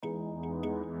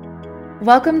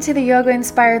Welcome to the Yoga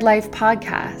Inspired Life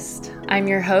podcast. I'm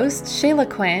your host, Shayla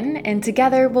Quinn, and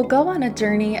together we'll go on a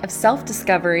journey of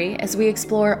self-discovery as we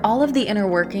explore all of the inner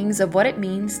workings of what it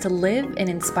means to live an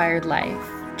inspired life.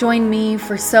 Join me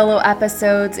for solo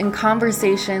episodes and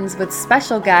conversations with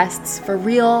special guests for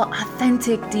real,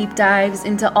 authentic deep dives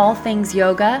into all things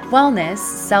yoga, wellness,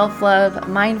 self-love,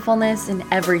 mindfulness, and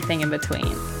everything in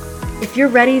between. If you're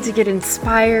ready to get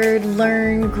inspired,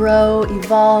 learn, grow,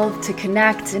 evolve, to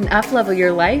connect, and up-level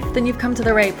your life, then you've come to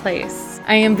the right place.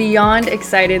 I am beyond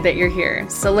excited that you're here,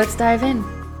 so let's dive in.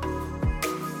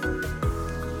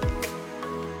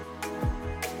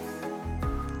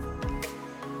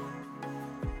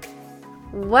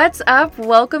 What's up?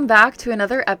 Welcome back to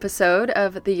another episode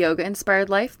of the Yoga Inspired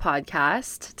Life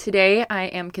podcast. Today, I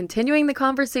am continuing the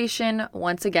conversation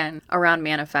once again around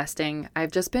manifesting.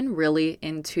 I've just been really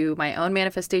into my own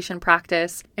manifestation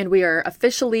practice, and we are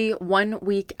officially 1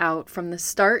 week out from the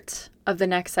start of the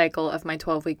next cycle of my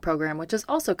 12-week program, which is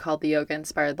also called the Yoga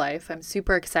Inspired Life. I'm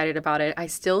super excited about it. I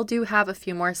still do have a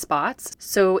few more spots.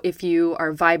 So if you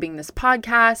are vibing this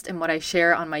podcast and what I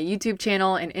share on my YouTube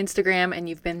channel and Instagram, and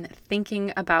you've been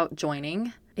thinking about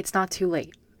joining, it's not too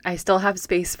late. I still have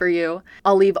space for you.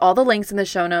 I'll leave all the links in the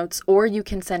show notes, or you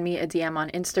can send me a DM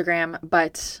on Instagram,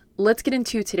 but let's get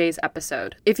into today's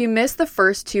episode. If you missed the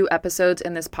first 2 episodes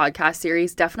in this podcast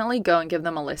series, definitely go and give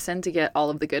them a listen to get all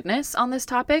of the goodness on this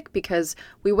topic, because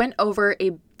we went over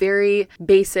a very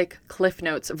basic Cliff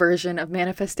Notes version of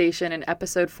manifestation in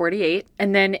episode 48.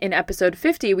 And then in episode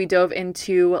 50, we dove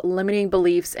into limiting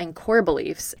beliefs and core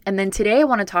beliefs. And then today I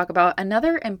want to talk about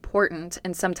another important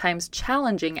and sometimes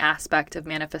challenging aspect of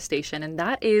manifestation, and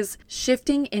that is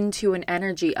shifting into an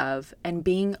energy of and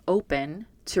being open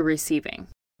to receiving.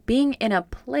 Being in a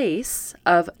place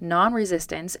of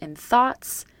non-resistance in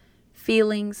thoughts,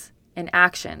 feelings, and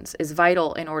actions is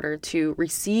vital in order to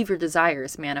receive your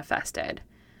desires manifested.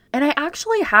 And I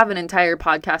actually have an entire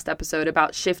podcast episode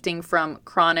about shifting from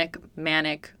chronic,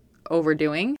 manic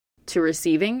overdoing to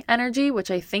receiving energy,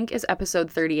 which I think is episode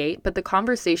 38, but the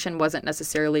conversation wasn't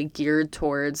necessarily geared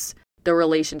towards the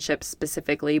relationship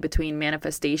specifically between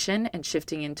manifestation and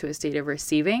shifting into a state of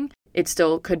receiving. It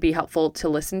still could be helpful to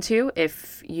listen to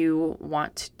if you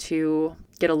want to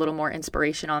get a little more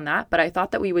inspiration on that. But I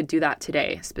thought that we would do that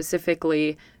today,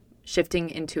 specifically shifting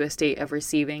into a state of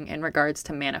receiving in regards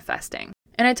to manifesting.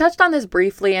 And I touched on this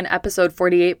briefly in episode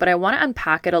 48, but I want to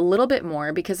unpack it a little bit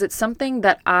more because it's something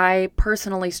that I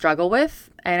personally struggle with.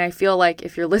 And I feel like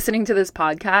if you're listening to this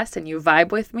podcast and you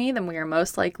vibe with me, then we are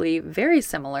most likely very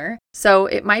similar. So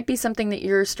it might be something that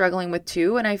you're struggling with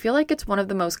too. And I feel like it's one of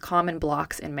the most common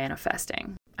blocks in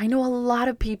manifesting. I know a lot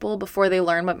of people, before they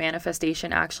learn what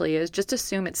manifestation actually is, just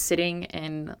assume it's sitting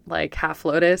in like half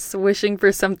lotus, wishing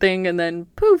for something, and then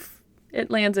poof, it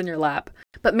lands in your lap.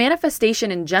 But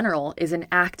manifestation in general is an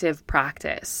active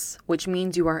practice, which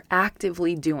means you are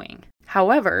actively doing.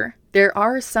 However, there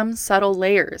are some subtle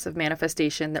layers of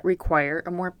manifestation that require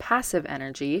a more passive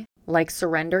energy, like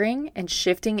surrendering and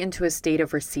shifting into a state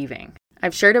of receiving.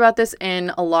 I've shared about this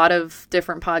in a lot of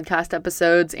different podcast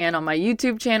episodes and on my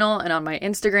YouTube channel and on my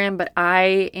Instagram, but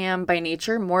I am by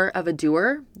nature more of a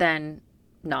doer than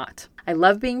not. I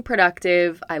love being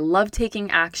productive. I love taking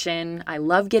action. I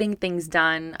love getting things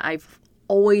done. I've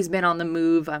always been on the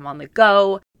move. I'm on the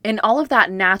go. And all of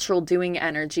that natural doing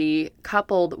energy,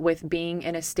 coupled with being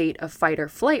in a state of fight or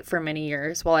flight for many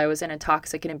years while I was in a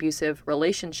toxic and abusive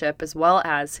relationship, as well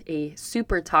as a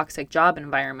super toxic job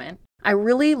environment, I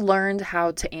really learned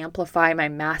how to amplify my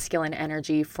masculine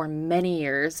energy for many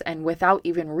years. And without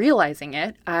even realizing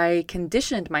it, I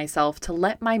conditioned myself to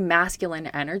let my masculine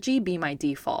energy be my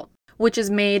default, which has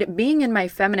made being in my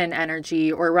feminine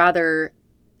energy, or rather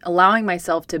allowing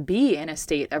myself to be in a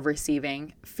state of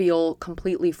receiving, feel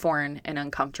completely foreign and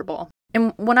uncomfortable.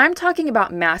 And when I'm talking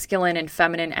about masculine and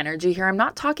feminine energy here, I'm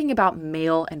not talking about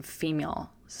male and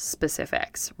female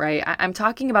specifics, right? I'm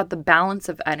talking about the balance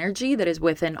of energy that is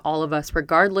within all of us,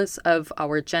 regardless of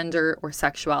our gender or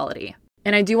sexuality.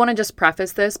 And I do want to just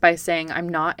preface this by saying I'm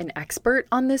not an expert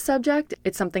on this subject.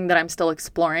 It's something that I'm still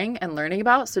exploring and learning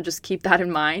about, so just keep that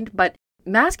in mind. But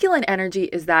masculine energy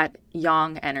is that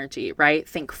yang energy, right?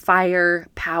 Think fire,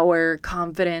 power,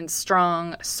 confidence,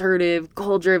 strong, assertive,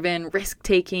 goal-driven,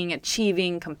 risk-taking,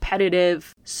 achieving,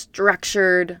 competitive,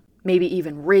 structured, maybe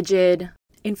even rigid.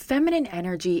 And feminine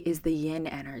energy is the yin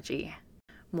energy.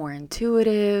 More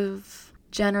intuitive,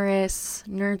 generous,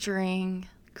 nurturing,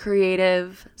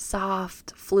 creative,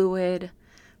 soft, fluid,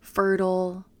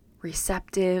 fertile,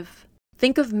 receptive.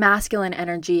 Think of masculine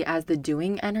energy as the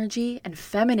doing energy and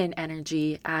feminine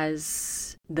energy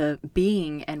as the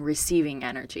being and receiving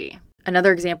energy.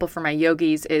 Another example for my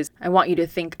yogis is I want you to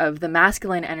think of the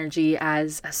masculine energy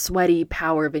as a sweaty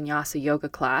power vinyasa yoga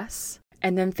class,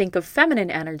 and then think of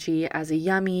feminine energy as a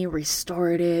yummy,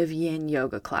 restorative yin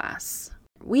yoga class.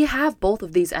 We have both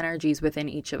of these energies within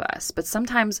each of us, but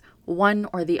sometimes one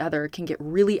or the other can get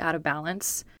really out of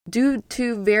balance due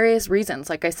to various reasons.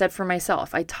 Like I said for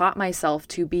myself, I taught myself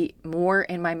to be more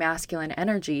in my masculine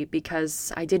energy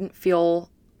because I didn't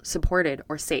feel supported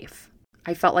or safe.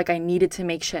 I felt like I needed to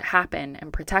make shit happen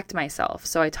and protect myself.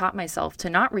 So I taught myself to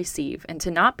not receive and to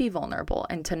not be vulnerable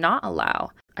and to not allow.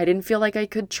 I didn't feel like I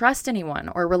could trust anyone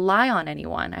or rely on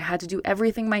anyone. I had to do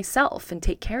everything myself and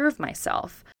take care of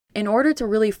myself. In order to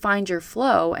really find your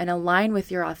flow and align with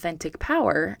your authentic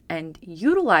power and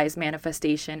utilize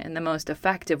manifestation in the most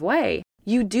effective way,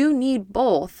 you do need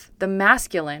both the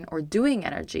masculine or doing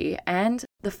energy and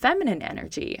the feminine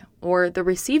energy or the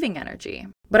receiving energy.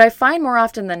 But I find more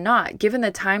often than not, given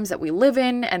the times that we live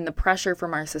in and the pressure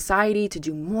from our society to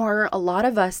do more, a lot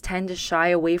of us tend to shy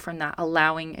away from that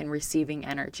allowing and receiving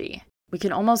energy. We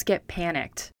can almost get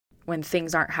panicked when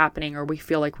things aren't happening or we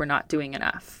feel like we're not doing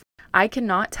enough. I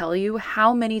cannot tell you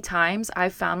how many times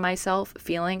I've found myself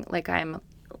feeling like I'm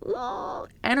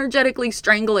energetically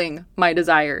strangling my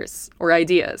desires or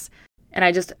ideas. And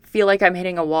I just feel like I'm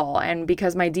hitting a wall. And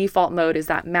because my default mode is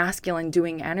that masculine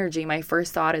doing energy, my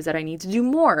first thought is that I need to do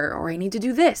more, or I need to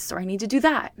do this, or I need to do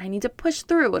that. And I need to push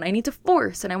through, and I need to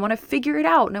force, and I want to figure it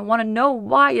out, and I want to know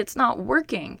why it's not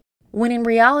working. When in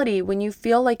reality, when you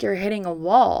feel like you're hitting a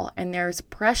wall and there's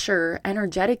pressure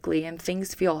energetically and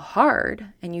things feel hard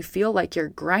and you feel like you're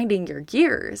grinding your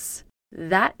gears,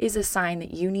 that is a sign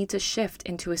that you need to shift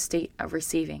into a state of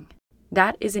receiving.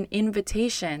 That is an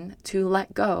invitation to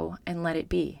let go and let it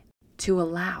be, to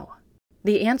allow.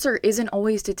 The answer isn't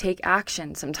always to take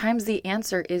action. Sometimes the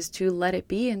answer is to let it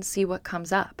be and see what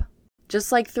comes up.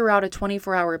 Just like throughout a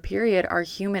 24-hour period, our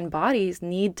human bodies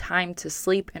need time to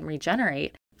sleep and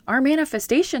regenerate. Our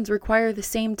manifestations require the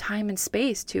same time and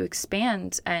space to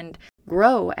expand and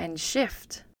grow and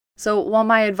shift. So while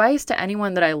my advice to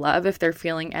anyone that I love, if they're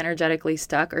feeling energetically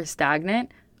stuck or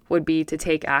stagnant, would be to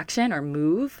take action or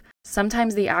move,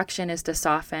 sometimes the action is to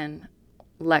soften,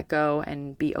 let go,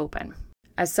 and be open.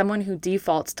 As someone who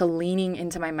defaults to leaning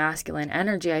into my masculine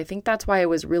energy, I think that's why I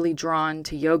was really drawn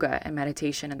to yoga and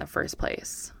meditation in the first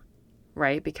place,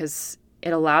 right? Because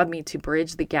it allowed me to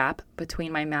bridge the gap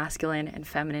between my masculine and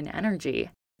feminine energy.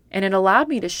 And it allowed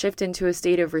me to shift into a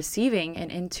state of receiving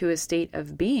and into a state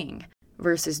of being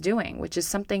versus doing, which is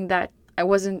something that I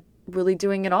wasn't really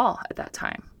doing at all at that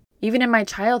time. Even in my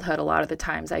childhood, a lot of the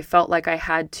times, I felt like I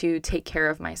had to take care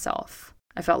of myself.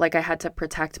 I felt like I had to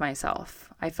protect myself.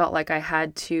 I felt like I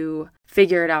had to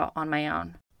figure it out on my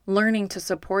own. Learning to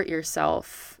support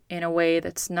yourself in a way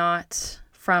that's not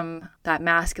from that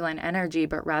masculine energy,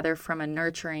 but rather from a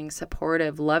nurturing,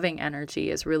 supportive, loving energy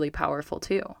is really powerful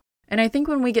too. And I think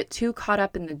when we get too caught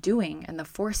up in the doing and the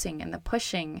forcing and the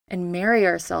pushing and marry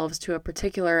ourselves to a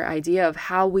particular idea of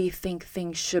how we think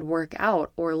things should work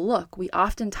out or look, we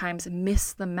oftentimes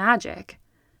miss the magic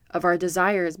of our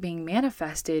desires being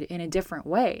manifested in a different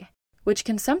way, which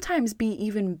can sometimes be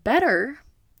even better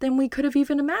than we could have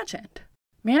even imagined.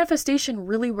 Manifestation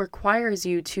really requires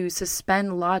you to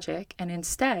suspend logic and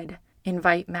instead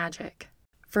invite magic.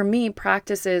 For me,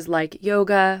 practices like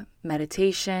yoga,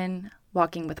 meditation,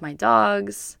 walking with my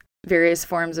dogs, various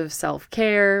forms of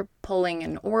self-care, pulling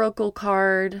an oracle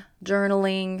card,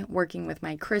 journaling, working with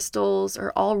my crystals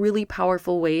are all really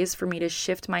powerful ways for me to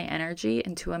shift my energy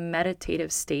into a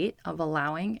meditative state of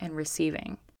allowing and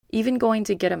receiving. Even going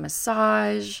to get a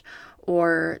massage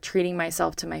or treating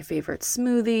myself to my favorite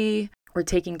smoothie or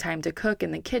taking time to cook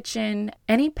in the kitchen,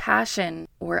 any passion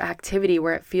or activity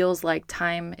where it feels like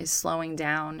time is slowing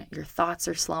down, your thoughts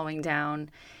are slowing down,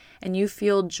 and you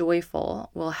feel joyful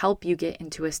will help you get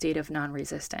into a state of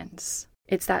non-resistance.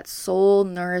 It's that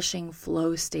soul-nourishing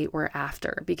flow state we're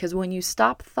after, because when you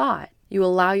stop thought, you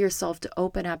allow yourself to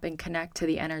open up and connect to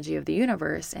the energy of the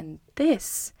universe, and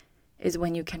this is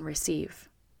when you can receive.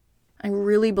 I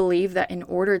really believe that in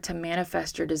order to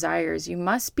manifest your desires, you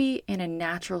must be in a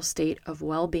natural state of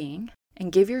well-being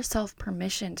and give yourself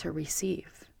permission to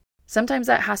receive. Sometimes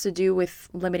that has to do with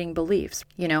limiting beliefs,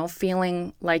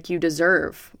 feeling like you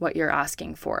deserve what you're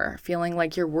asking for, feeling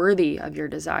like you're worthy of your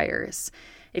desires.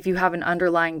 If you have an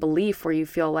underlying belief where you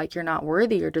feel like you're not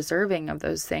worthy or deserving of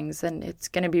those things, then it's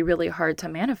going to be really hard to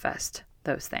manifest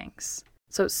those things.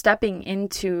 So stepping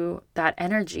into that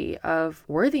energy of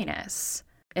worthiness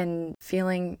and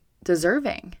feeling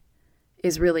deserving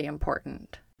is really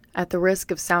important. At the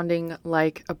risk of sounding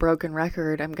like a broken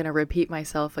record, I'm going to repeat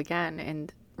myself again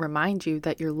and remind you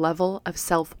that your level of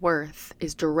self-worth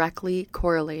is directly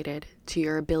correlated to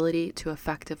your ability to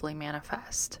effectively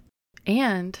manifest.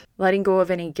 And letting go of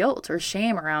any guilt or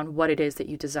shame around what it is that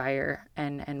you desire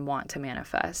and want to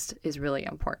manifest is really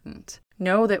important.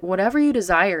 Know that whatever you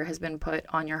desire has been put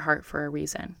on your heart for a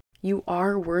reason. You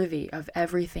are worthy of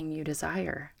everything you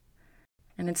desire.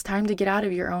 And it's time to get out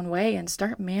of your own way and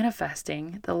start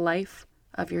manifesting the life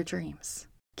of your dreams.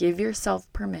 Give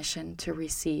yourself permission to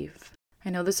receive. I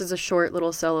know this is a short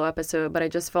little solo episode, but I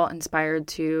just felt inspired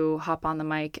to hop on the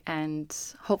mic and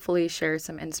hopefully share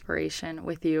some inspiration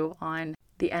with you on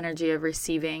the energy of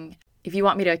receiving. If you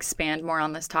want me to expand more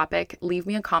on this topic, leave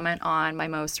me a comment on my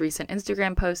most recent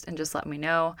Instagram post and just let me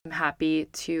know. I'm happy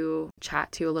to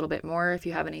chat to you a little bit more. If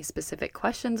you have any specific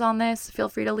questions on this, feel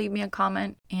free to leave me a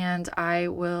comment and I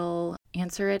will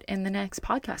answer it in the next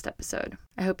podcast episode.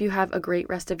 I hope you have a great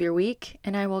rest of your week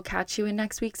and I will catch you in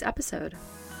next week's episode.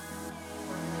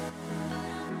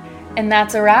 And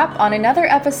that's a wrap on another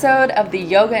episode of the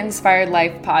Yoga Inspired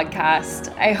Life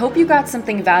podcast. I hope you got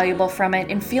something valuable from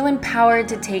it and feel empowered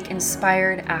to take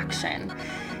inspired action.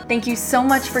 Thank you so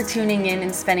much for tuning in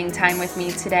and spending time with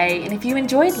me today. And if you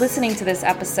enjoyed listening to this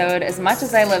episode as much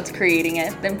as I loved creating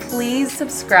it, then please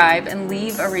subscribe and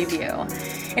leave a review.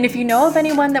 And if you know of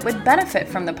anyone that would benefit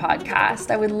from the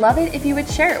podcast, I would love it if you would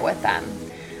share it with them.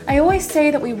 I always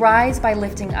say that we rise by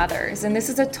lifting others, and this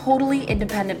is a totally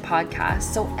independent podcast,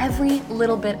 so every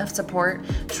little bit of support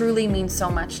truly means so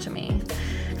much to me.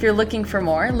 If you're looking for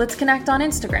more, let's connect on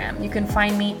Instagram. You can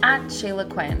find me at Shayla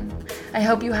Quinn. I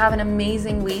hope you have an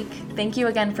amazing week. Thank you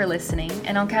again for listening,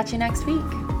 and I'll catch you next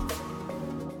week.